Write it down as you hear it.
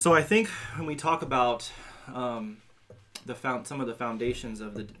So I think when we talk about some of the foundations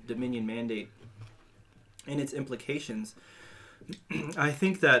of the Dominion Mandate and its implications, I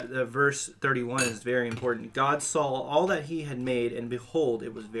think that verse 31 is very important. God saw all that he had made, and behold,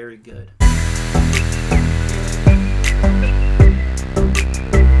 it was very good.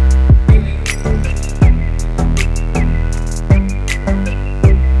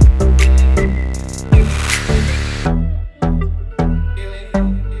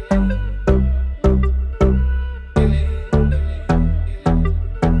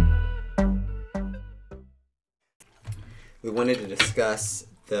 We wanted to discuss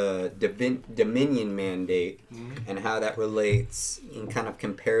the Dominion Mandate and how that relates, and kind of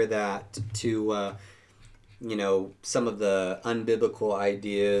compare that to, some of the unbiblical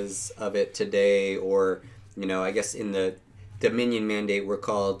ideas of it today. Or, I guess in the Dominion Mandate, we're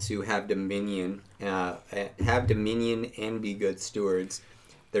called to have dominion and be good stewards.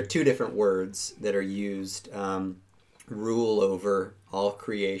 They're two different words that are used. Rule over all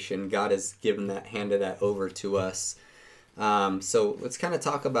creation. God has handed that over to us. So let's kind of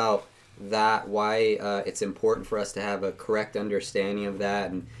talk about that, why it's important for us to have a correct understanding of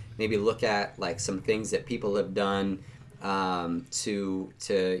that, and maybe look at like some things that people have done to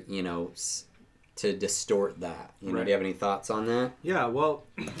distort that. Right. Do you have any thoughts on that? Yeah, well,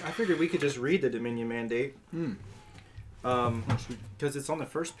 I figured we could just read the Dominion Mandate because it's on the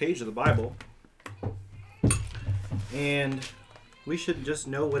first page of the Bible, and we should just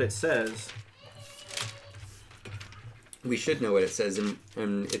know what it says. We should know what it says,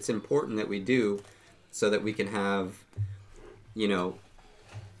 and it's important that we do, so that we can have,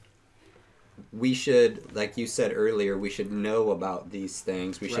 we should, like you said earlier, we should know about these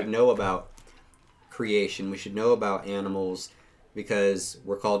things. We should know about creation. We should know about animals, because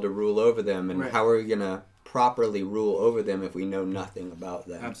we're called to rule over them. And how are we going to properly rule over them if we know nothing about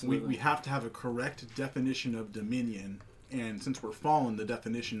them? Absolutely. We have to have a correct definition of dominion, and since we're fallen, the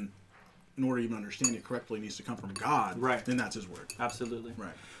definition, in order to even understand it correctly, needs to come from God. Right. Then that's his word. Absolutely.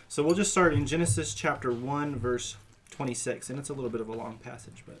 Right. So we'll just start in Genesis chapter 1, verse 26, and it's a little bit of a long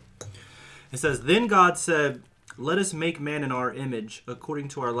passage, but it says, "Then God said, let us make man in our image, according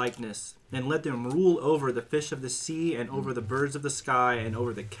to our likeness, and let them rule over the fish of the sea, and over the birds of the sky, and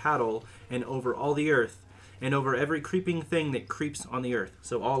over the cattle, and over all the earth, and over every creeping thing that creeps on the earth."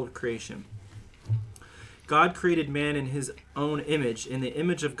 So all of creation. God created man in his own image. In the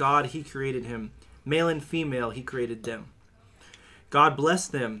image of God he created him. Male and female he created them. God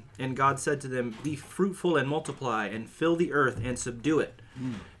blessed them, and God said to them, "Be fruitful and multiply, and fill the earth and subdue it,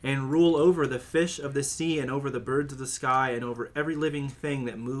 and rule over the fish of the sea, and over the birds of the sky, and over every living thing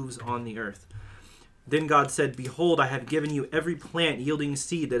that moves on the earth." Then God said, "Behold, I have given you every plant yielding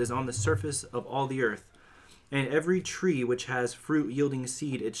seed that is on the surface of all the earth, and every tree which has fruit yielding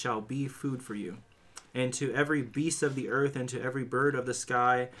seed, it shall be food for you. And to every beast of the earth, and to every bird of the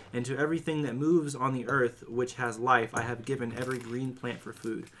sky, and to everything that moves on the earth which has life, I have given every green plant for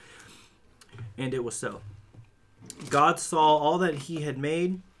food." And it was so. God saw all that he had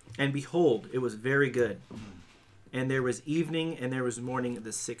made, and behold, it was very good. And there was evening, and there was morning,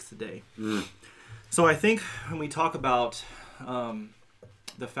 the sixth day. So I think when we talk about some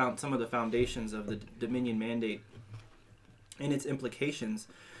of the foundations of the Dominion Mandate and its implications,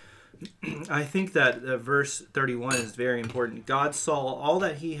 I think that verse 31 is very important. God saw all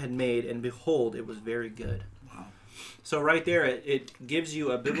that he had made, and behold, it was very good. Wow. So right there, it gives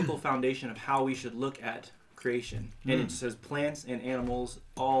you a biblical foundation of how we should look at creation. And it says plants and animals,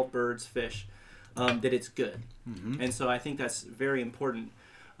 all birds, fish, that it's good. And so I think that's very important,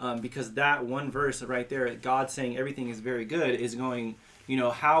 because that one verse right there, God saying everything is very good, is going,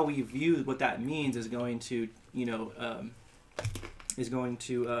 how we view what that means is going to,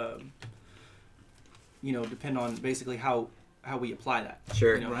 depend on basically how we apply that.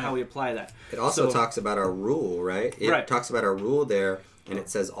 Sure. How we apply that. It also talks about our rule, right? It talks about our rule there, and it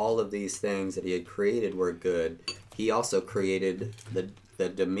says all of these things that he had created were good. He also created the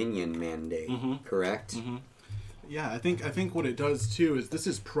Dominion Mandate, correct? Yeah, I think what it does too is this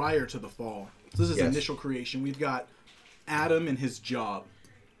is prior to the fall. So this is initial creation. We've got Adam and his job,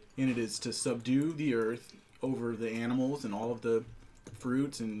 and it is to subdue the earth over the animals and all of the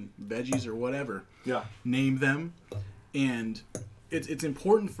fruits and veggies or whatever. Yeah. Name them. And it's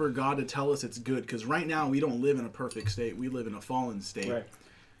important for God to tell us it's good, because right now we don't live in a perfect state. We live in a fallen state. Right.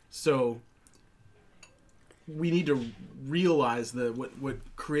 So we need to realize that what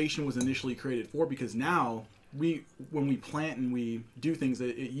creation was initially created for, because now when we plant and we do things,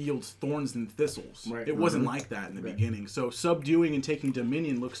 it yields thorns and thistles. Right. It wasn't like that in the beginning. So subduing and taking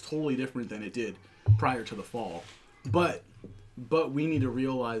dominion looks totally different than it did prior to the fall. But but we need to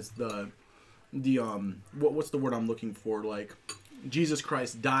realize what's the word I'm looking for? Like, Jesus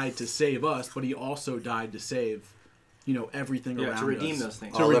Christ died to save us, but he also died to save, everything around us. To redeem those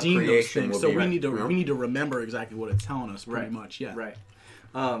things. To redeem those things. So we need to right. remember exactly what it's telling us, pretty much. Yeah. Right.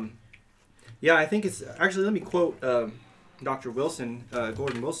 I think it's actually. Let me quote Dr. Wilson,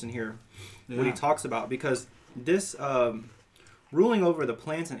 Gordon Wilson here, what he talks about, because this ruling over the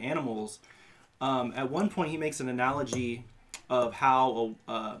plants and animals. At one point, he makes an analogy of how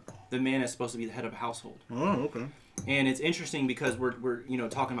the man is supposed to be the head of a household. Oh, okay. And it's interesting because we're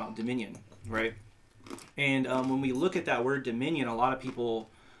talking about dominion, right? And when we look at that word dominion, a lot of people,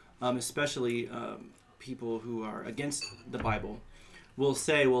 especially people who are against the Bible, will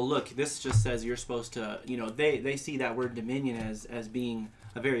say, well, look, this just says you're supposed to, they see that word dominion as being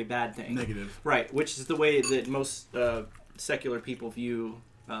a very bad thing. Negative. Right, which is the way that most secular people view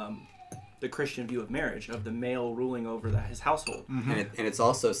the Christian view of marriage, of the male ruling over his household. Mm-hmm. And it's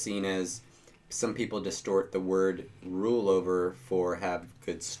also seen as, some people distort the word rule over for have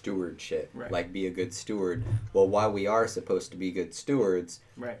good stewardship, right. Like be a good steward. Well, while we are supposed to be good stewards,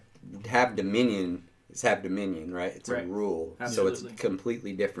 right, have dominion is have dominion, right? It's right. a rule, Absolutely. So it's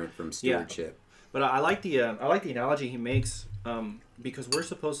completely different from stewardship. Yeah. But I like the analogy he makes, because we're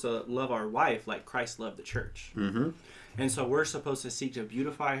supposed to love our wife like Christ loved the church, and so we're supposed to seek to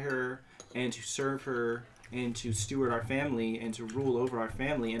beautify her and to serve her and to steward our family and to rule over our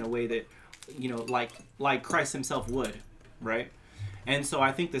family in a way that, like Christ himself would, right? And so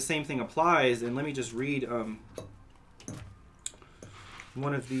I think the same thing applies. And let me just read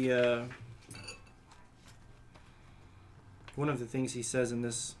one of the things he says in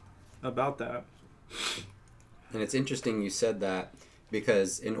this about that. And it's interesting you said that,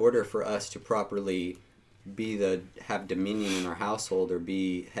 because in order for us to properly have dominion in our household or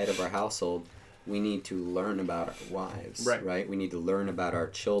be head of our household, we need to learn about our wives, right? We need to learn about our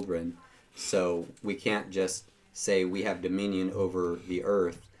children. So we can't just say we have dominion over the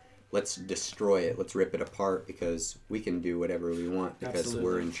earth. Let's destroy it. Let's rip it apart because we can do whatever we want because Absolutely.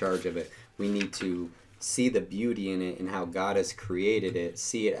 We're in charge of it. We need to see the beauty in it and how God has created it,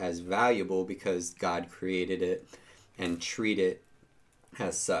 see it as valuable because God created it, and treat it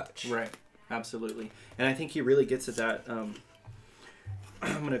as such. Right. Absolutely. And I think he really gets at that. I'm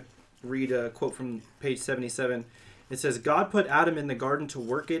going to read a quote from page 77. It says, God put Adam in the garden to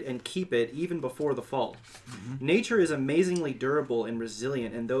work it and keep it even before the fall. Mm-hmm. Nature is amazingly durable and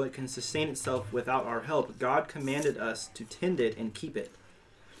resilient, and though it can sustain itself without our help, God commanded us to tend it and keep it.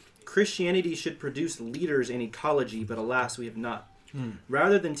 Christianity should produce leaders in ecology, but alas, we have not.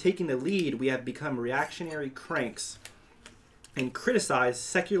 Rather than taking the lead, we have become reactionary cranks and criticize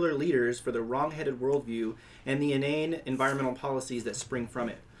secular leaders for the wrong-headed worldview and the inane environmental policies that spring from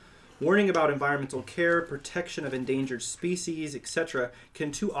it. Warning about environmental care, protection of endangered species, etc.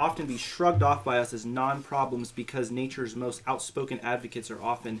 can too often be shrugged off by us as non-problems because nature's most outspoken advocates are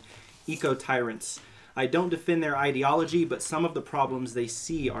often eco-tyrants. I don't defend their ideology, but some of the problems they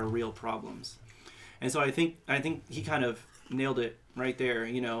see are real problems. And so I think he kind of nailed it right there,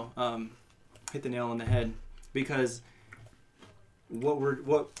 hit the nail on the head, because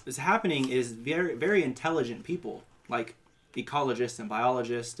what is happening is very, very intelligent people, like ecologists and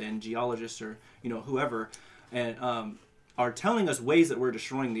biologists and geologists or whoever, and are telling us ways that we're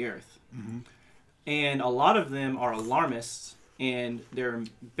destroying the earth. Mm-hmm. And a lot of them are alarmists, and they're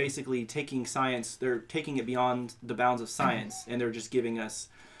basically taking science, they're taking it beyond the bounds of science, and they're just giving us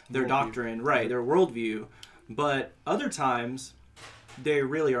their doctrine, right, their worldview. But other times they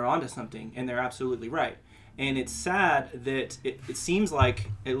really are onto something, and they're absolutely right. And it's sad that it seems like,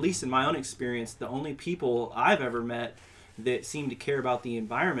 at least in my own experience, the only people I've ever met that seem to care about the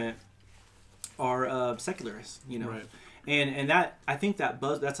environment are secularists, Right. And that, I think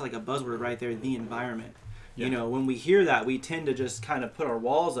that's like a buzzword right there, the environment. Yeah. When we hear that, we tend to just kind of put our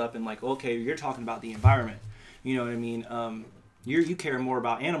walls up and like, okay, you're talking about the environment. You know what I mean? You care more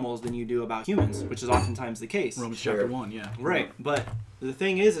about animals than you do about humans, which is oftentimes the case. Romans chapter 1, yeah. Right. But the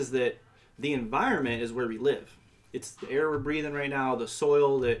thing is that the environment is where we live. It's the air we're breathing right now, the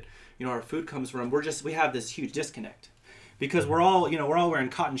soil that our food comes from. We have this huge disconnect because we're all wearing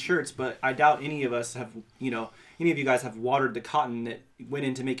cotton shirts, but I doubt any of us have any of you guys have watered the cotton that went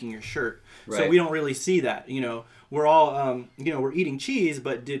into making your shirt. Right. So we don't really see that. We're all we're eating cheese,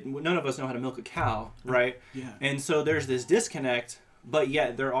 but none of us know how to milk a cow, right? Yeah. And so there's this disconnect, but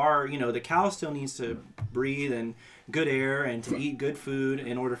yet there are the cow still needs to breathe and good air and to eat good food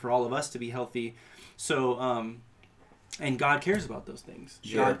in order for all of us to be healthy. So and God cares about those things.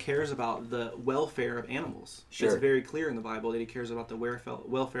 Sure. God cares about the welfare of animals. Sure. It's very clear in the Bible that he cares about the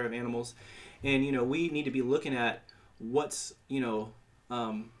welfare of animals. And we need to be looking at what's,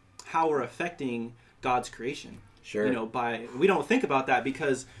 how we're affecting God's creation. Sure. We don't think about that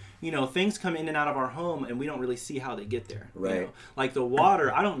because, things come in and out of our home and we don't really see how they get there. Right. Like the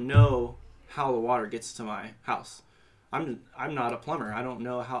water, I don't know how the water gets to my house. I'm not a plumber. I don't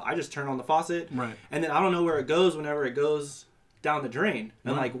know how. I just turn on the faucet. Right. And then I don't know where it goes whenever it goes down the drain.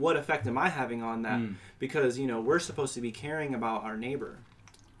 And like, what effect am I having on that? Because, we're supposed to be caring about our neighbor.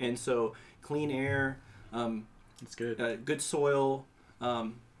 And so clean air, that's good. Good soil,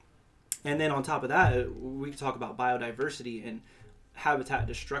 and then on top of that, we can talk about biodiversity and habitat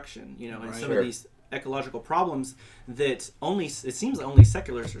destruction, and some of these ecological problems that it seems like only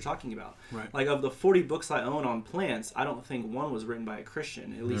secularists are talking about. Right. Like of the 40 books I own on plants, I don't think one was written by a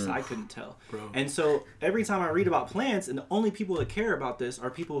Christian. At least I couldn't tell. Bro. And so every time I read about plants, and the only people that care about this are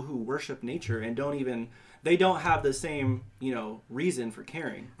people who worship nature and they don't have the same, reason for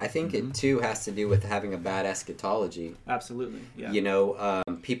caring. I think it too has to do with having a bad eschatology. Absolutely. Yeah.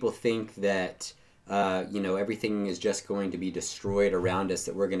 People think that everything is just going to be destroyed around us,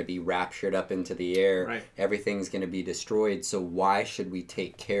 that we're going to be raptured up into the air. Right. Everything's going to be destroyed. So why should we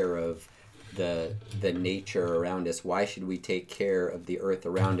take care of the nature around us? Why should we take care of the earth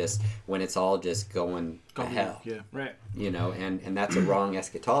around us when it's all just going to hell? Yeah. Right. And that's a wrong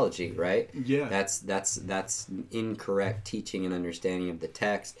eschatology, right? Yeah. That's incorrect teaching and understanding of the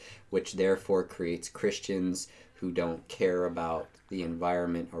text, which therefore creates Christians who don't care about the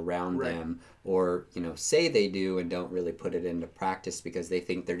environment around them, or say they do and don't really put it into practice because they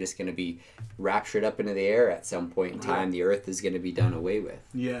think they're just going to be raptured up into the air at some point in time. The earth is going to be done away with.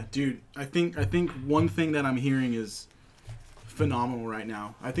 Yeah, dude. I think one thing that I'm hearing is phenomenal right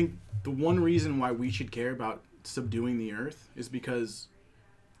now. I think the one reason why we should care about subduing the earth is because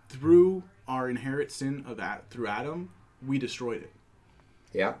through our inherent sin through Adam, we destroyed it.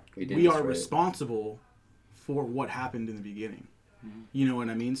 Yeah, we are responsible for what happened in the beginning. You know what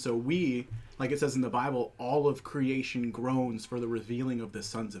I mean? So we, like it says in the Bible, all of creation groans for the revealing of the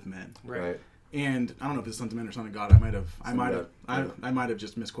sons of men. Right. And I don't know if it's sons of men or son of God. I might have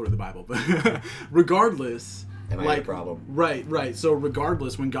just misquoted the Bible, but regardless, that might be a problem. Right. So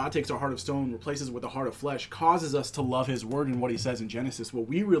regardless, when God takes our heart of stone, replaces it with a heart of flesh, causes us to love His word and what He says in Genesis, what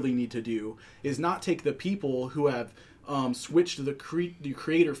we really need to do is not take the people who have switched the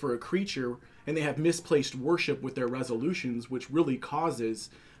Creator for a creature, and they have misplaced worship with their resolutions, which really causes,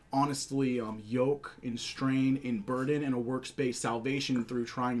 honestly, yoke and strain and burden and a works-based salvation through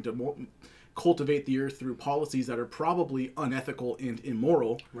trying to cultivate the earth through policies that are probably unethical and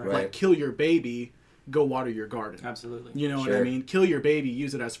immoral. Right. Like kill your baby, go water your garden. Absolutely. You know what I mean? Kill your baby,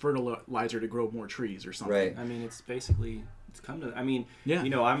 use it as fertilizer to grow more trees or something. Right. I mean, it's come to. I mean, yeah. The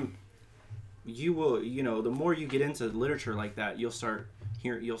more you get into literature like that, you'll start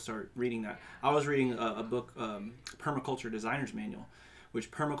reading that. I was reading a book, Permaculture Designer's Manual, which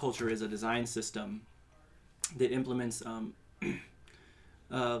permaculture is a design system that implements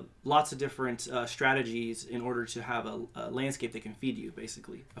lots of different strategies in order to have a landscape that can feed you,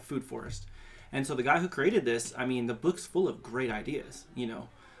 basically, a food forest. And so the guy who created this, I mean, the book's full of great ideas,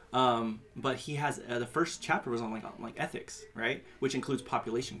 but he has the first chapter was on like ethics, right, which includes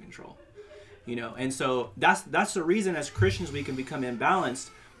population control. And so that's the reason as Christians we can become imbalanced,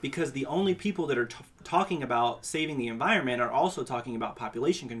 because the only people that are talking about saving the environment are also talking about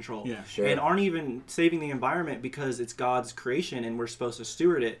population control. Yeah, sure. And aren't even saving the environment because it's God's creation and we're supposed to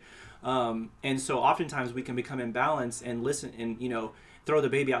steward it. And so oftentimes we can become imbalanced and listen and, throw the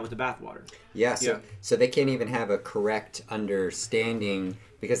baby out with the bathwater. Yeah, so they can't even have a correct understanding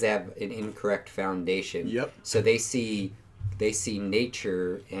because they have an incorrect foundation. Yep. So they see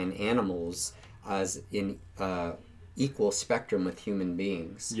nature and animals as in equal spectrum with human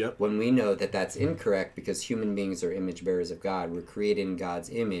beings. Yep. When we know that that's incorrect, because human beings are image bearers of God. We're created in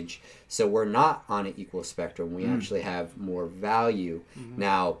God's image. So we're not on an equal spectrum. We actually have more value. Mm-hmm.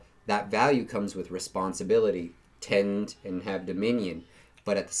 Now, that value comes with responsibility, tend and have dominion.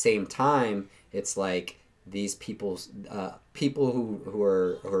 But at the same time, it's like these people who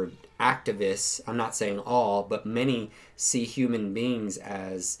are activists, I'm not saying all, but many see human beings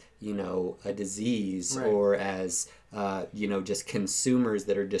as, a disease, right, or as, just consumers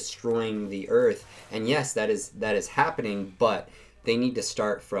that are destroying the earth. And yes, that is happening, but they need to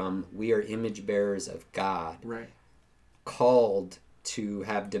start from, we are image bearers of God, right, called to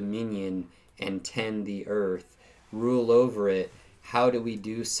have dominion and tend the earth, rule over it. How do we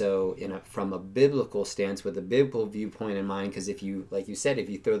do so from a biblical stance, with a biblical viewpoint in mind? Because if you, like you said, if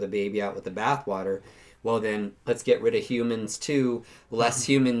you throw the baby out with the bathwater, well then let's get rid of humans too. Less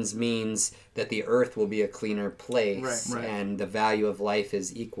humans means that the earth will be a cleaner place, right. And the value of life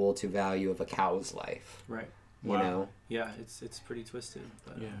is equal to value of a cow's life. Right. you know. Yeah, it's pretty twisted.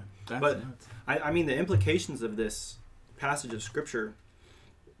 But, Yeah, that's but nuts. I mean, the implications of this passage of scripture,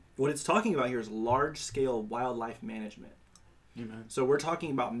 what it's talking about here is large-scale wildlife management. Amen. So we're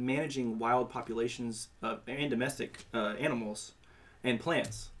talking about managing wild populations and domestic animals and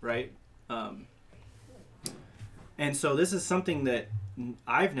plants, right? And so this is something that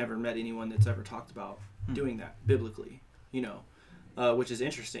I've never met anyone that's ever talked about doing that biblically, you know, which is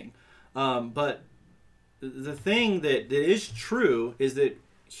interesting. But the thing that is true is that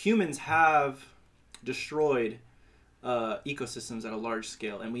humans have destroyed ecosystems at a large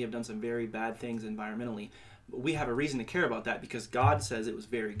scale, and we have done some very bad things environmentally. But we have a reason to care about that because God says it was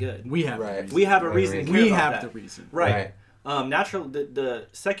very good. We have Right. the reason. We have a reason to care We about have that. the reason. Right. Natural, the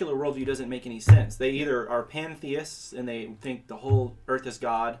secular worldview doesn't make any sense. They either are pantheists and they think the whole earth is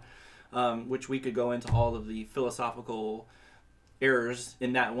God, which we could go into all of the philosophical errors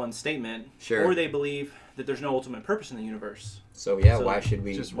in that one statement, Sure. or they believe that there's no ultimate purpose in the universe. So yeah, So why should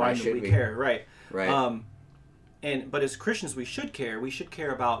we? just Why Why should we we? care? Right. Right. But as Christians, we should care. We should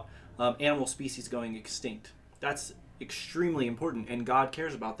care about animal species going extinct. That's extremely important, and God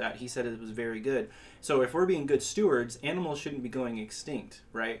cares about that. He said it was very good. So if we're being good stewards, animals shouldn't be going extinct,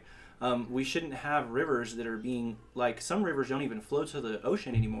 right? We shouldn't have rivers that are being, like, some rivers don't even flow to the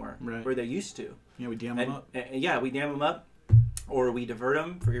ocean anymore, Right. where they used to. Yeah, we dam them up. And yeah, we dam them up, or we divert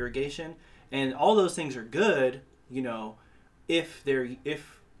them for irrigation, and all those things are good, you know, if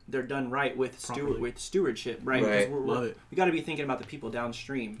they're done right with stewardship, right? Right. Because Love it. we got to be thinking about the people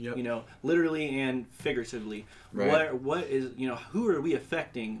downstream, Yep. you know, literally and figuratively. Right. What is, you know, who are we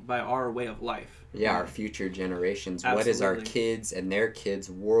affecting by our way of life? Yeah, our future generations. What is our Absolutely. kids and their kids'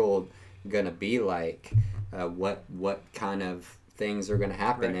 world gonna be like? What kind of things are gonna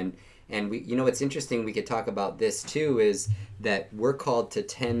happen? Right. And we, you know, what's interesting. We could talk about this too. Is that we're called to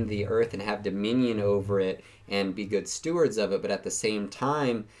tend the earth and have dominion over it and be good stewards of it. But at the same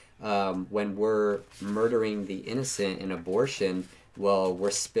time, when we're murdering the innocent in abortion, well,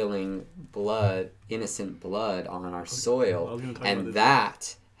 we're spilling blood, innocent blood, on our soil, I was gonna talk about and this.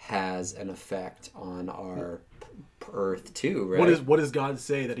 that has an effect on our earth too, right? What does God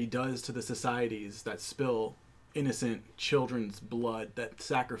say that He does to the societies that spill innocent children's blood, that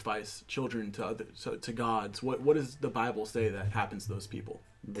sacrifice children to gods? What does the Bible say that happens to those people?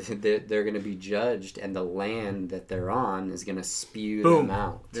 They're going to be judged, and the land that they're on is going to spew Boom. them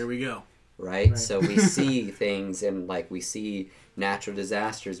out. There we go. Right? So we see things, and like we see natural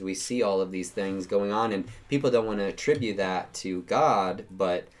disasters, we see all of these things going on, and people don't want to attribute that to God,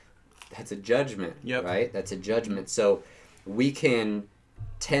 but that's a judgment, Yep. right? That's a judgment. So we can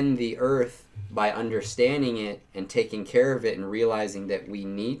tend the earth by understanding it and taking care of it and realizing that we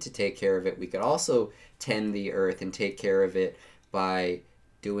need to take care of it. We could also tend the earth and take care of it by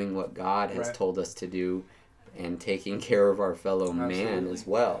doing what God has Right. told us to do and taking care of our fellow man Absolutely. as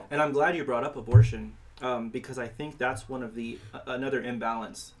well. And I'm glad you brought up abortion, because I think that's one of another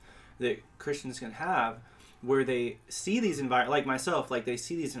imbalance that Christians can have, where they see these like myself, like they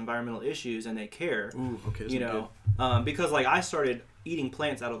see these environmental issues and they care. Ooh, okay. You know, because like I started eating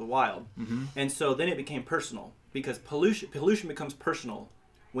plants out of the wild, and so then it became personal, because pollution becomes personal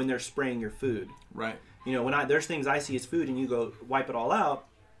when they're spraying your food. Right. You know, when there's things I see as food and you go wipe it all out,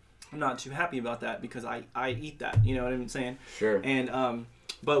 I'm not too happy about that because I eat that. You know what I'm saying? Sure. And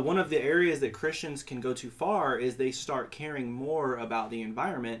but one of the areas that Christians can go too far is they start caring more about the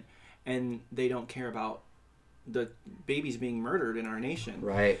environment, and they don't care about the babies being murdered in our nation.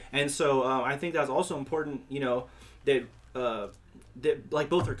 Right. And so I think that's also important, you know, that like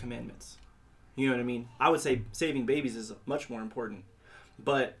both are commandments. You know what I mean? I would say saving babies is much more important.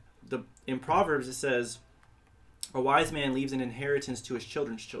 But in Proverbs it says, a wise man leaves an inheritance to his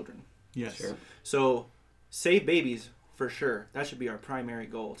children's children. Yes. Sure. So save babies for sure. That should be our primary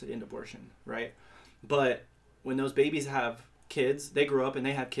goal, to end abortion, right? But when those babies have kids, they grow up and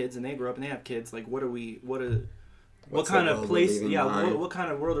they have kids, and they grow up and they have kids. Like, what What's kind the of world place? we're leaving Yeah, behind? what kind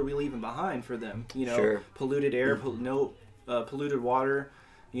of world are we leaving behind for them? You know, Sure. polluted air, polluted water.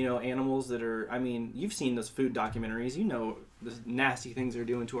 You know, animals that are. I mean, you've seen those food documentaries. You know the nasty things they're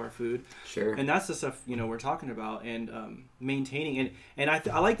doing to our food. Sure. And that's the stuff, you know, we're talking about, and maintaining. And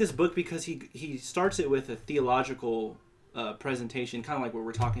I like this book because he starts it with a theological presentation, kind of like what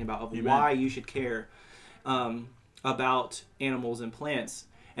we're talking about, of Amen. why you should care about animals and plants.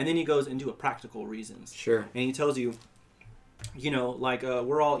 And then he goes into a practical reasons. Sure. And he tells you, you know, like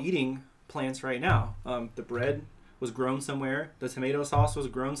we're all eating plants right now. The bread was grown somewhere. The tomato sauce was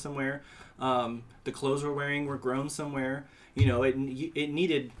grown somewhere. The clothes we're wearing were grown somewhere. You know, it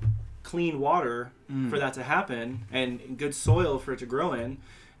needed clean water for that to happen, and good soil for it to grow in.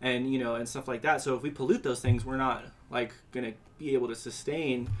 and and stuff like that. So if we pollute those things, we're not like gonna be able to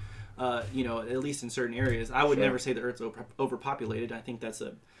sustain, at least in certain areas. I would never say the Earth's overpopulated. I think that's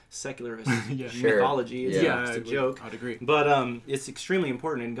a secularist mythology. It's just a joke. I'd agree. But it's extremely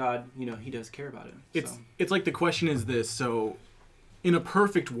important, and God, He does care about it. It's like the question is this: so, in a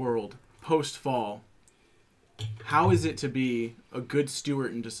perfect world, post fall, how is it to be a good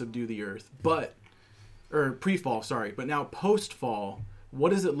steward and to subdue the earth? Or pre-fall, sorry. But now post-fall, what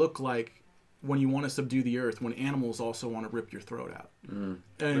does it look like when you want to subdue the earth when animals also want to rip your throat out?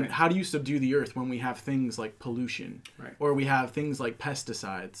 And how do you subdue the earth when we have things like pollution or we have things like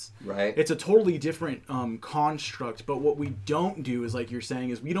pesticides? Right. It's a totally different construct. But what we don't do is, like you're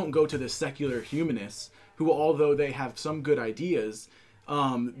saying, is we don't go to the secular humanists who, although they have some good ideas,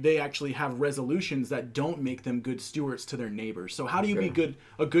 they actually have resolutions that don't make them good stewards to their neighbors. So how do you be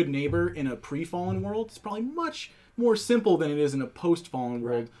a good neighbor in a pre-fallen world? It's probably much more simple than it is in a post-fallen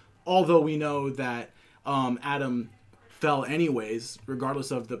world. Although we know that Adam fell anyways,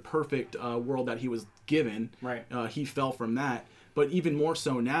 regardless of the perfect world that he was given. He fell from that. But even more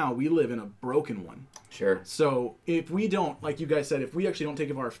so now, we live in a broken one. Sure. So if we don't, like you guys said, if we actually don't take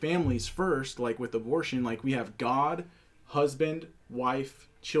care of our families first, like with abortion, like we have God, husband, wife,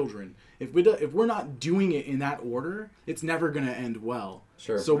 children. If we're not doing it in that order, it's never going to end well.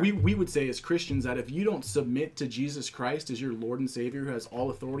 Sure. So we would say as Christians that if you don't submit to Jesus Christ as your Lord and Savior, who has all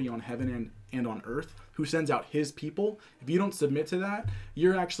authority on heaven and on earth, who sends out His people, if you don't submit to that,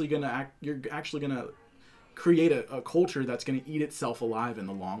 you're actually gonna create a culture that's going to eat itself alive in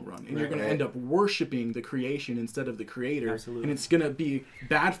the long run, and you're going to end up worshiping the creation instead of the Creator. Absolutely. And it's going to be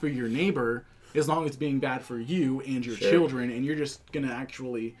bad for your neighbor as long as it's being bad for you and your children, and you're just going to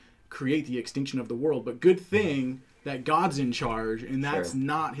actually create the extinction of the world. But good thing that God's in charge, and that's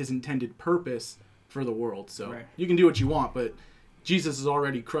not His intended purpose for the world. So you can do what you want, but Jesus has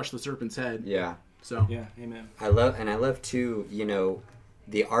already crushed the serpent's head. Yeah. So amen. I love too,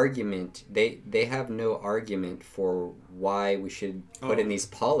 the argument, they have no argument for why we should put in these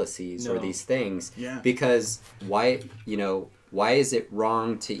policies or these things. Yeah. Because why is it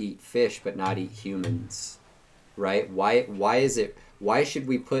wrong to eat fish but not eat humans? Right? Why should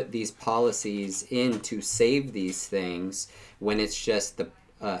we put these policies in to save these things when it's just the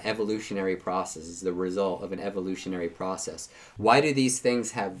evolutionary process, is the result of an evolutionary process? Why do these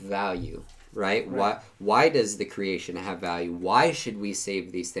things have value? Right? Why does the creation have value? Why should we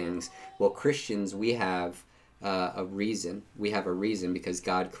save these things? Well, Christians, we have a reason. We have a reason because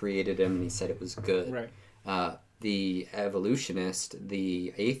God created them and He said it was good. Right. The evolutionist,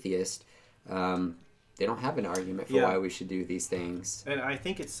 the atheist, they don't have an argument for why we should do these things. And I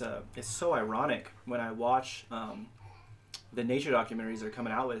think it's so ironic when I watch the nature documentaries they're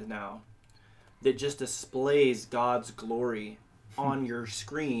coming out with now that just displays God's glory on your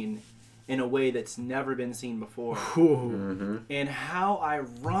screen in a way that's never been seen before. Mm-hmm. And how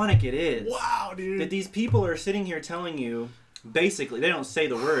ironic it is that these people are sitting here telling you, basically, they don't say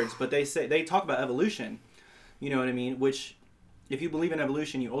the words, but they talk about evolution. You know what I mean? Which, if you believe in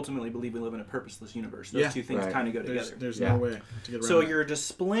evolution, you ultimately believe we live in a purposeless universe. Those two things kind of go together. There's no way to get around So that. you're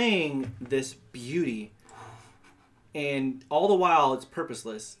displaying this beauty, and all the while it's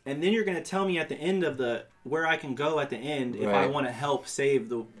purposeless. And then you're going to tell me at the end of where I can go at the end if I want to help save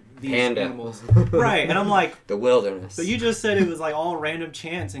these animals. Right. And I'm like, the wilderness. But you just said it was like all random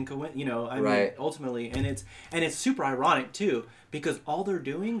chance and mean, ultimately, and it's super ironic too, because all they're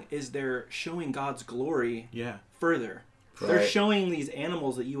doing is they're showing God's glory further. They're showing these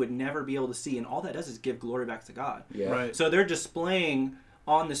animals that you would never be able to see, and all that does is give glory back to God. So they're displaying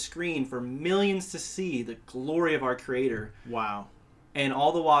on the screen for millions to see the glory of our Creator. Wow. And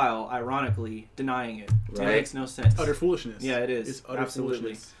all the while, ironically, denying it. It makes no sense. Utter foolishness. Yeah, it is. It's utter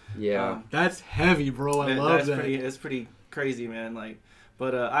foolishness. Yeah. That's heavy, bro. I love that. It's pretty crazy, man.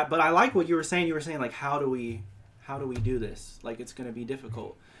 But I like what you were saying. You were saying, like, how do we do this? Like, it's going to be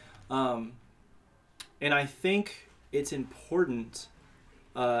difficult. And I think it's important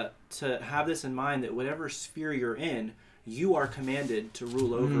to have this in mind, that whatever sphere you're in, you are commanded to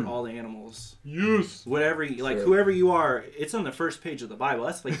rule over all the animals. Yes. Whatever, whoever you are, it's on the first page of the Bible.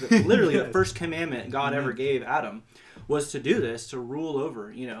 That's like literally the first commandment God ever gave Adam, was to do this, to rule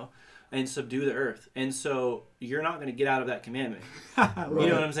over, and subdue the earth. And so you're not going to get out of that commandment. You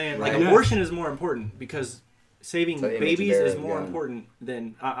know what I'm saying? Like, abortion is more important because saving babies is more important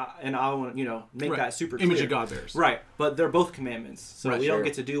than, and I want to, make that super clear. Image of God bears. Right. But they're both commandments. So we don't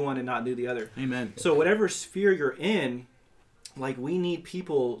get to do one and not do the other. Amen. So whatever sphere you're in, like, we need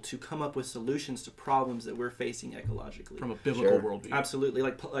people to come up with solutions to problems that we're facing ecologically. From a biblical worldview. Absolutely.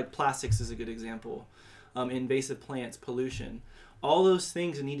 Like plastics is a good example. Invasive plants, pollution. all those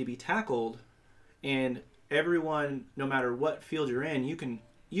things need to be tackled, and everyone, no matter what field you're in, you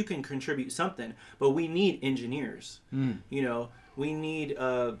can contribute something. But we need engineers. You know, we need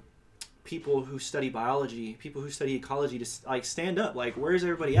people who study biology, people who study ecology to like stand up. Like, where's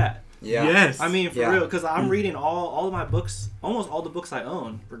everybody at? Yeah. Yes. I mean, for real, because I'm reading all of my books, almost all the books I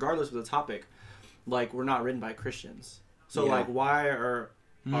own, regardless of the topic, like, were not written by Christians. So, like, why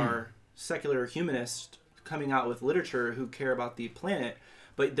are secular humanists coming out with literature who care about the planet,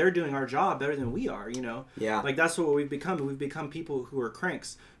 but they're doing our job better than we are, you know? Yeah. Like, that's what we've become. We've become people who are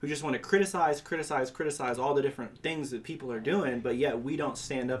cranks, who just want to criticize all the different things that people are doing, but yet we don't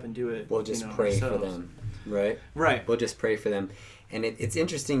stand up and do it. We'll just pray ourselves. for them, right? Right. We'll just pray for them. And it's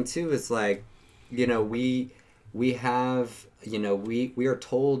interesting, too, it's like, you know, we have, you know, we are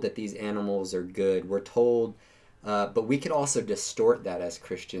told that these animals are good. We're told... but we could also distort that as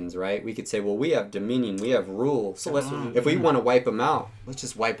Christians, right? We could say, well, we have dominion, we have rule. So if we want to wipe them out, let's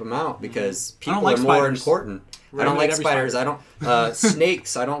just wipe them out because people are more important. I don't like spiders. I don't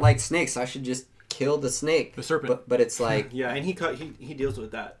snakes. I don't like snakes. I should just kill the snake. The serpent. But it's like yeah, and he deals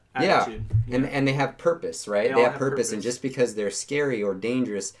with that attitude. Yeah, and they have purpose, right? They have purpose, and just because they're scary or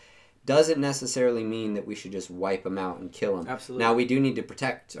dangerous doesn't necessarily mean that we should just wipe them out and kill them. Absolutely. Now we do need to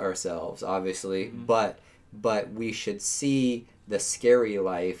protect ourselves, obviously, but we should see the scary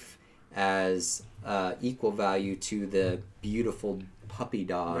life as equal value to the beautiful puppy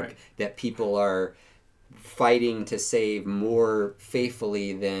dog that people are fighting to save more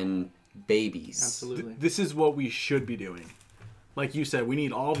faithfully than babies. Absolutely. This is what we should be doing. Like you said, we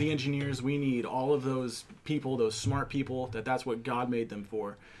need all the engineers. We need all of those people, those smart people. That's what God made them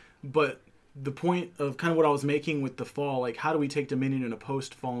for. But the point of kind of what I was making with the fall, like how do we take dominion in a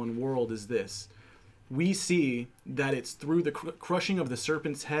post-fallen world, is this. We see that it's through the crushing of the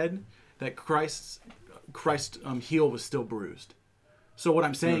serpent's head that Christ's heel was still bruised. So what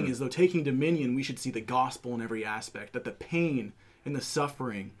I'm saying is, though, taking dominion, we should see the gospel in every aspect, that the pain and the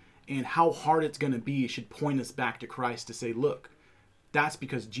suffering and how hard it's going to be should point us back to Christ to say, look, that's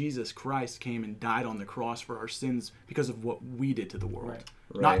because Jesus Christ came and died on the cross for our sins because of what we did to the world,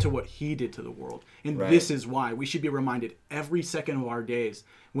 not to what he did to the world. And this is why we should be reminded every second of our days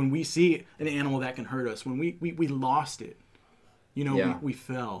when we see an animal that can hurt us, when we lost it, you know, we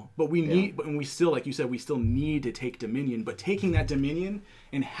fell. But we need, and we still, like you said, we still need to take dominion. But taking that dominion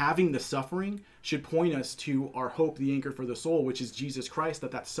and having the suffering should point us to our hope, the anchor for the soul, which is Jesus Christ,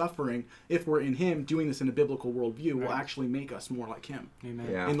 that suffering, if we're in him, doing this in a biblical worldview, will actually make us more like him in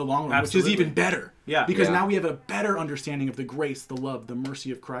the long run, which is even better. Because now we have a better understanding of the grace, the love, the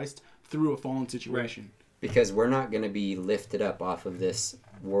mercy of Christ through a fallen situation. Because we're not going to be lifted up off of this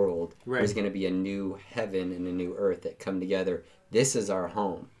world. There's going to be a new heaven and a new earth that come together. This is our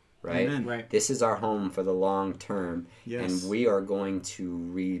home, right? Amen. This is our home for the long term. And we are going to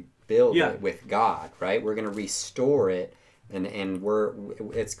rebuild it with God, right? We're going to restore it, and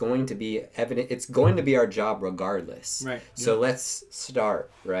it's going to be evident. It's going to be our job regardless. Right. So let's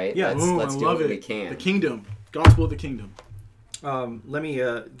start, right? Yeah. Let's do what we can. The kingdom. Gospel of the kingdom. Let me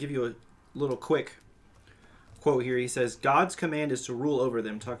give you a little quick quote here. He says, God's command is to rule over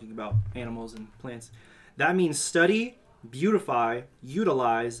them, talking about animals and plants. That means study, beautify,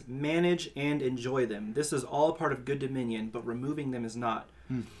 utilize, manage, and enjoy them. This is all part of good dominion, but removing them is not.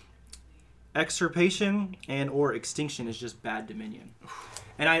 Extirpation and or extinction is just bad dominion.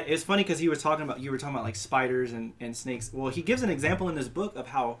 And it's funny because you were talking about like spiders and snakes. Well, he gives an example in this book of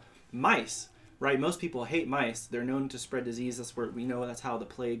how mice, right? Most people hate mice. They're known to spread disease. That's where we know that's how the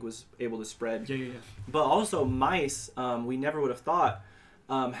plague was able to spread. But also mice, we never would have thought,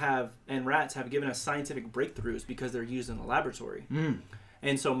 and rats have given us scientific breakthroughs because they're used in the laboratory.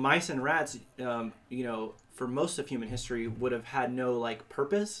 And so mice and rats, for most of human history would have had no like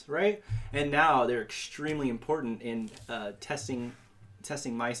purpose, right? And now they're extremely important in testing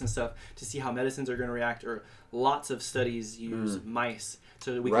mice and stuff to see how medicines are going to react, or lots of studies use mice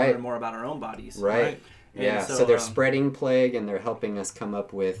so that we can learn more about our own bodies. Right. Yeah. So they're spreading plague, and they're helping us come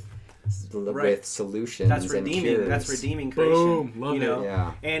up with solutions. That's redeeming. And cures. That's redeeming creation. Boom. Love it.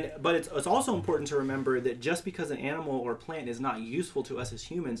 Yeah. But it's also important to remember that just because an animal or plant is not useful to us as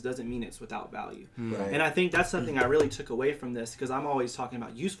humans doesn't mean it's without value. Right. And I think that's something I really took away from this, because I'm always talking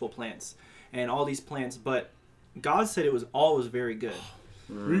about useful plants and all these plants, but God said it was always very good.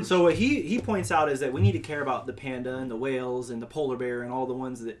 So what he points out is that we need to care about the panda and the whales and the polar bear and all the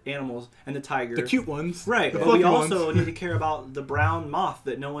ones that animals and the tiger. The cute ones. Right. But we also need to care about the brown moth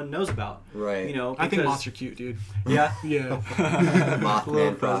that no one knows about. Right. Because, I think moths are cute, dude. Yeah? Yeah.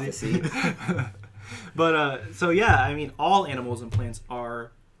 Mothman prophecy. But, all animals and plants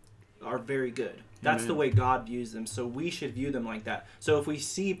are very good. That's Amen. the way God views them. So we should view them like that. So if we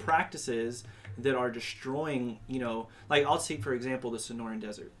see practices that are destroying, like I'll take, for example, the Sonoran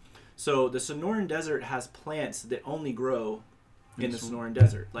Desert. So the Sonoran Desert has plants that only grow in the Sonoran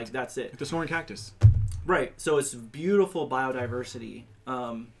Desert. Like, that's it. Like the Sonoran cactus. Right. So it's beautiful biodiversity.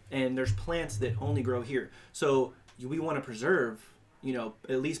 And there's plants that only grow here. So we want to preserve,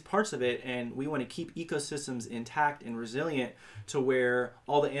 at least parts of it, and we want to keep ecosystems intact and resilient to where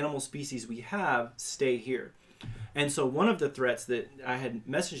all the animal species we have stay here. And so one of the threats that I had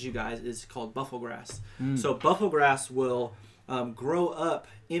messaged you guys is called buffalo grass. So buffalo grass will grow up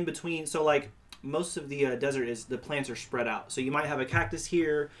in between. So like most of the desert is the plants are spread out. So you might have a cactus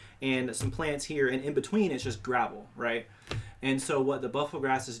here and some plants here, and in between it's just gravel, right? And so what the buffalo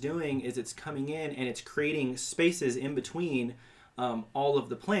grass is doing is it's coming in and it's creating spaces in between all of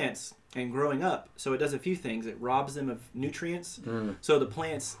the plants and growing up. So it does a few things. It robs them of nutrients. So the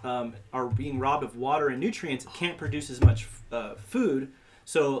plants are being robbed of water and nutrients, can't produce as much food,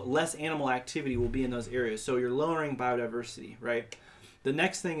 so less animal activity will be in those areas. So you're lowering biodiversity, right? The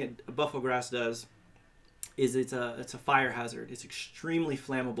next thing buffalo grass does is it's a fire hazard. It's extremely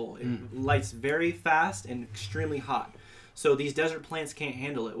flammable. It lights very fast and extremely hot. So these desert plants can't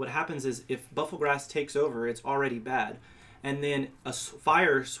handle it. What happens is if buffalo grass takes over, it's already bad. And then a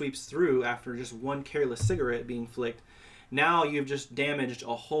fire sweeps through after just one careless cigarette being flicked. Now you've just damaged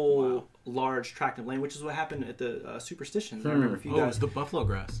a whole large tract of land, which is what happened at the Superstitions. I remember if you guys... it's the buffalo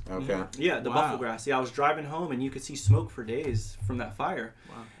grass. Okay. Yeah, the buffalo grass. Yeah, I was driving home and you could see smoke for days from that fire.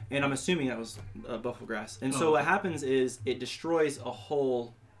 Wow. And I'm assuming that was buffalo grass. And so what happens is it destroys a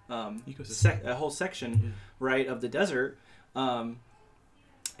whole a whole section, right, of the desert.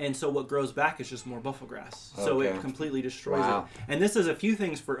 And so what grows back is just more buffalo grass. So it completely destroys it. And this is a few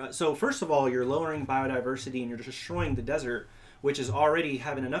things for... So first of all, you're lowering biodiversity and you're destroying the desert, which is already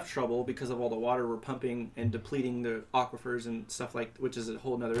having enough trouble because of all the water we're pumping and depleting the aquifers and stuff like... Which is a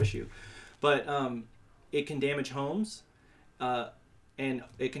whole nother issue. But it can damage homes and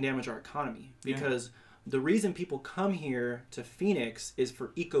it can damage our economy because... The reason people come here to Phoenix is for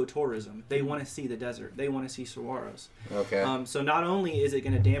ecotourism. They want to see the desert. They want to see saguaros. Okay. So not only is it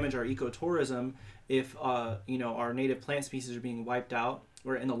going to damage our ecotourism if our native plant species are being wiped out,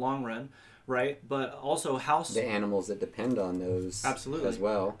 or in the long run, right? But also the animals that depend on those absolutely as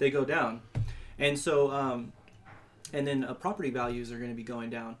well, they go down, and so and then property values are going to be going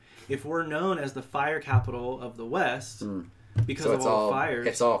down. If we're known as the fire capital of the West. Because of all the fires.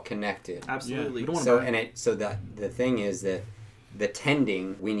 It's all connected. Absolutely. Yeah. So the thing is that the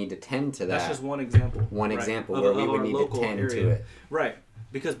tending, we need to tend to that. That's just one example. One example where we would need to tend to it. Right.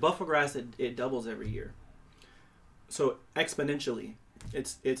 Because buffalo grass, it doubles every year. So exponentially,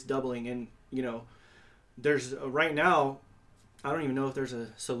 it's doubling. And, there's right now, I don't even know if there's a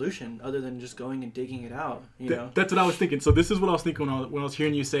solution other than just going and digging it out. That's what I was thinking. So this is what I was thinking when I was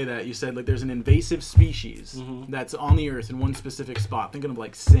hearing you say that. You said like there's an invasive species that's on the earth in one specific spot. Thinking of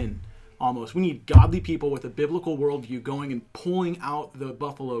like sin, almost. We need godly people with a biblical worldview going and pulling out the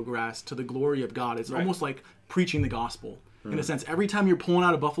buffalo grass to the glory of God. It's almost like preaching the gospel in a sense. Every time you're pulling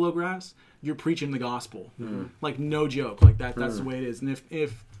out a buffalo grass, you're preaching the gospel. Like no joke. Like that. That's the way it is. And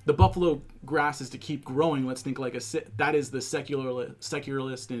if the buffalo grass is to keep growing, let's think like that is the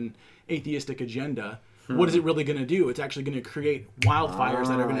secularist and atheistic agenda. What is it really going to do? It's actually going to create wildfires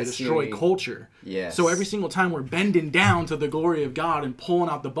that are going to destroy culture. Yes. So every single time we're bending down to the glory of God and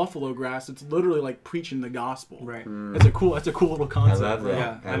pulling out the buffalo grass, it's literally like preaching the gospel. Right. That's a cool little concept. I love that.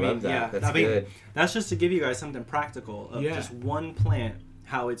 Yeah. I love that. That's good. That's just to give you guys something practical of just one plant,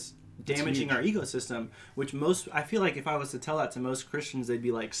 how it's damaging our ecosystem, which I feel like if I was to tell that to most Christians, they'd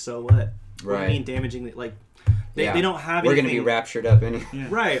be like, so what? Right. What do you mean damaging? Like, they don't have anything. We're going to be raptured up anyway. Yeah.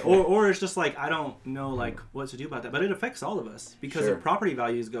 Right. Or it's just like, I don't know like what to do about that. But it affects all of us because if property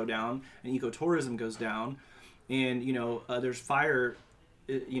values go down and ecotourism goes down and, there's fire,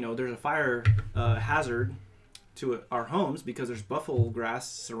 there's a fire hazard to our homes because there's buffalo grass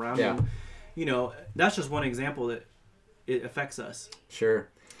surrounding, that's just one example that it affects us. Sure.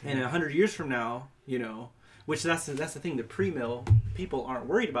 And 100 years from now, which that's the thing, the pre-mill people aren't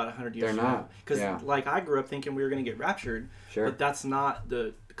worried about 100 years from now. Because like I grew up thinking we were going to get raptured, but that's not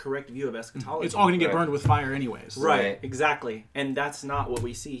the correct view of eschatology. It's all going to get burned with fire anyways. Right, exactly. And that's not what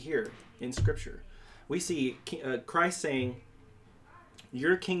we see here in Scripture. We see Christ saying,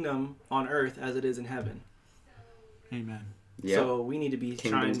 your kingdom on earth as it is in heaven. Amen. Yep. So we need to be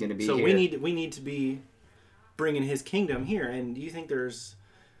Kingdom's trying. Gonna be so here. we need to be bringing his kingdom here. And do you think there's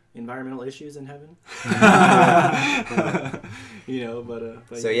environmental issues in heaven?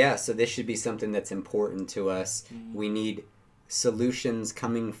 But so this should be something that's important to us. We need solutions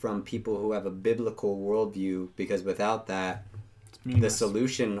coming from people who have a biblical worldview, because without that, the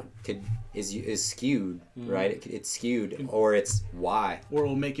solution is skewed, right? It's skewed, or it's why. Or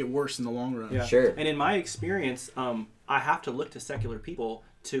it'll make it worse in the long run. Yeah. Sure. And in my experience, I have to look to secular people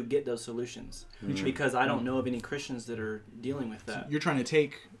to get those solutions because I don't know of any Christians that are dealing with that. You're trying to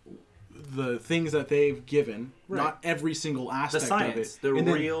take the things that they've given, Right. not every single The aspect science, of it, the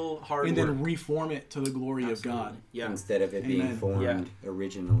real hard and work. then reform it to the glory Absolutely. of God. Yeah. Instead of it being Amen. formed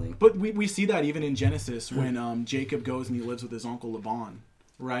originally. But we see that even in Genesis when Jacob goes and he lives with his uncle Laban,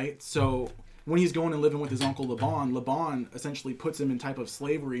 right? So when he's going and living with his uncle Laban essentially puts him in type of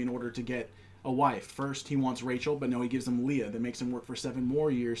slavery in order to get a wife. First he wants Rachel, but no, he gives him Leah. That makes him work for 7 more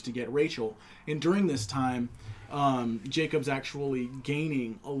years to get Rachel. And during this time, Jacob's actually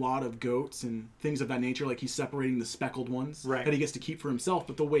gaining a lot of goats and things of that nature, like he's separating the speckled ones Right. that he gets to keep for himself.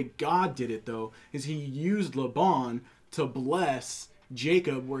 But the way God did it, though, is he used Laban to bless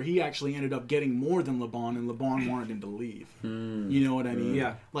Jacob, where he actually ended up getting more than Laban, and Laban wanted him to leave. You know what I mean?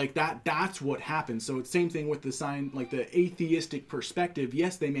 Yeah. Like that's what happened. So it's same thing with the sign, like the atheistic perspective.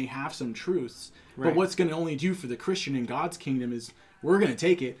 Yes, they may have some truths, Right. but what's going to only do for the Christian in God's kingdom is we're going to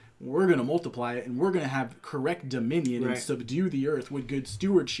take it, we're going to multiply it, and we're going to have correct dominion Right. and subdue the earth with good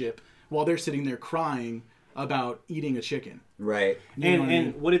stewardship, while they're sitting there crying about eating a chicken. Right. You know And what I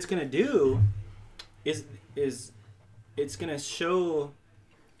mean? what it's going to do is it's going to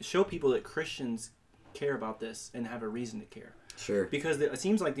show people that Christians care about this and have a reason to care. Sure. Because it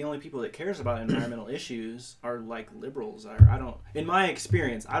seems like the only people that cares about environmental issues are like liberals. I don't, in my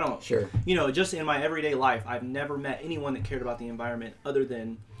experience, I don't, Sure. you know, just in my everyday life, I've never met anyone that cared about the environment other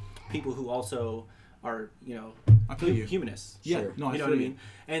than people who also are, you know, I feel you. humanists. Yeah, Sure. no, I You know feel what I mean?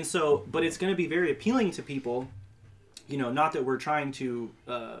 And so, but it's going to be very appealing to people, you know, not that we're trying to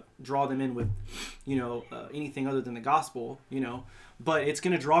draw them in with, you know, anything other than the gospel, you know, but it's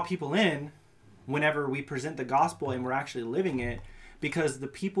going to draw people in whenever we present the gospel and we're actually living it, because the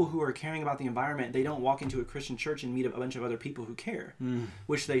people who are caring about the environment, they don't walk into a Christian church and meet a bunch of other people who care,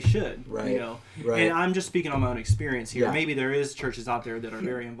 which they should, Right. you know. Right. And I'm just speaking on my own experience here. Yeah. Maybe there is churches out there that are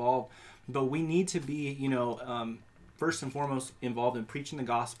very involved, but we need to be, you know, first and foremost involved in preaching the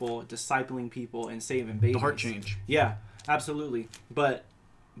gospel, discipling people, and saving babies. The heart change. Yeah, absolutely. But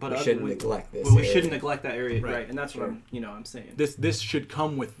We shouldn't neglect this Well, we area. shouldn't neglect that area, Right. right? And that's Sure. what I'm saying. This should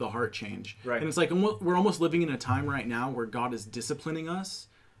come with the heart change. Right. And it's like we're almost living in a time right now where God is disciplining us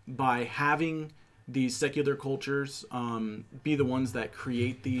by having these secular cultures be the ones that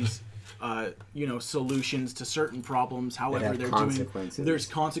create these solutions to certain problems, however have they're consequences. doing. There's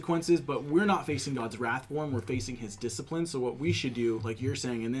consequences, but we're not facing God's wrath for them, we're facing his discipline. So what we should do, like you're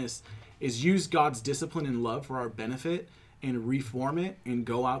saying in this, is use God's discipline and love for our benefit and reform it and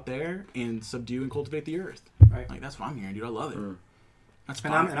go out there and subdue and cultivate the earth. Right. Like that's what I'm hearing, dude. I love it. That's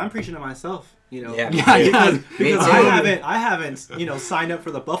And fine. I'm preaching to myself, you know. Yeah. Yeah. Me Because too. I haven't, you know, signed up for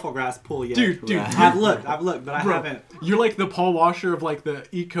the buffalo grass pool yet. Dude, Right. I've looked, but I Bro, haven't. You're like the Paul Washer of like the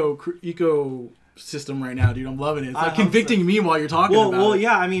eco system right now, dude. I'm loving it. It's I like hope convicting me while you're talking about Well, it.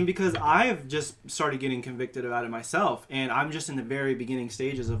 yeah. I mean, because I've just started getting convicted about it myself, and I'm just in the very beginning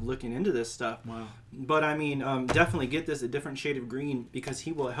stages of looking into this stuff. Wow. But I mean, definitely get this a different shade of green, because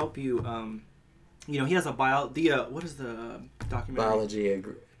he will help you. You know, he has a what is the documentary? Biology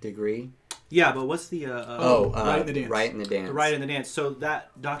degree. Yeah, but what's the Right in the Dance. Right in the Dance. The Ride in the Dance. So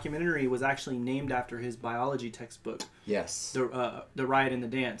that documentary was actually named after his biology textbook, Yes. the Ride in the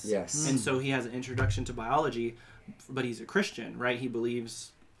Dance. Yes. And so he has an introduction to biology, but he's a Christian, right? He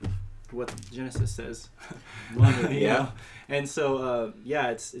believes what Genesis says. Love it. You Yeah. know? And so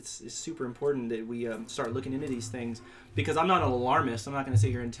it's super important that we start looking into these things, because I'm not an alarmist. I'm not going to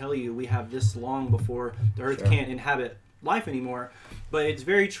sit here and tell you we have this long before the earth Sure. can't inhabit life anymore. But it's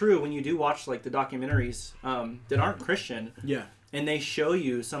very true when you do watch like the documentaries that aren't Christian, Yeah. and they show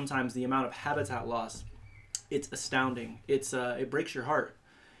you sometimes the amount of habitat loss. It's astounding. It breaks your heart.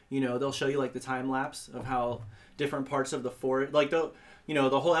 You know, they'll show you like the time lapse of how different parts of the forest, like the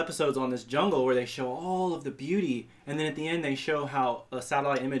whole episode's on this jungle where they show all of the beauty, and then at the end they show how a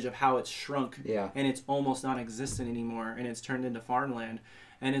satellite image of how it's shrunk, Yeah. and it's almost non-existent anymore, and it's turned into farmland.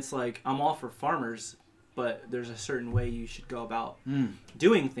 And it's like, I'm all for farmers, but there's a certain way you should go about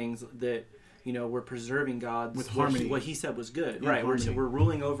doing things that, you know, we're preserving God's With harmony. what he said was good. Yeah, Right. We're harmony.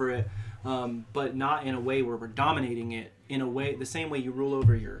 ruling over it, but not in a way where we're dominating it. In a way, the same way you rule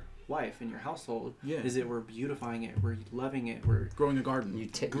over your wife and your household, Yeah. is that we're beautifying it, we're loving it, we're Growing a garden. You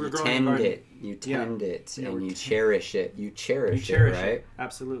We're growing a tend garden. it. You tend it, Yeah, and we're you cherish it. You cherish it, it, right?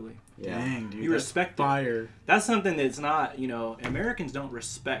 Absolutely. Yeah. Dang, dude. You that's respect it. fire. That's something that's not, you know, Americans don't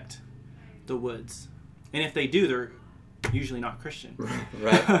respect the woods, and if they do, usually not Christian.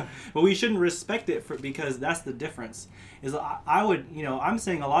 Right. But we shouldn't respect it because that's the difference. Is I would, I'm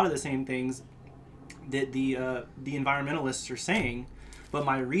saying a lot of the same things that the environmentalists are saying, but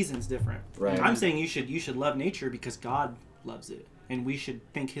my reason's different. Right. I'm saying you should love nature because God loves it, and we should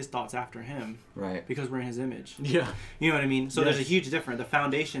think His thoughts after Him. Right. Because we're in His image. Yeah. You know what I mean? So Yes. there's a huge difference. The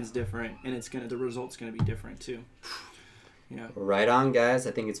foundation's different, and the result's gonna be different too. Yeah. Right on, guys.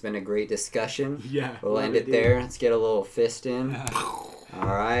 I think it's been a great discussion. Yeah. We'll end it, it dude. there. Let's get a little fist in. All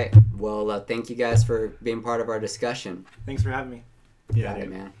right. Well, thank you guys for being part of our discussion. Thanks for having me. Yeah. Got it,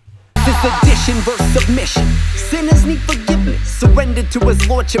 man. This addition versus submission. Sinners need forgiveness. Surrender to His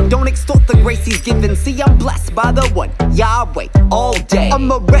lordship. Don't extort the grace He's given. See, I'm blessed by the one Yahweh all day.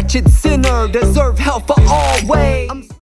 I'm a wretched sinner, deserve hell for always.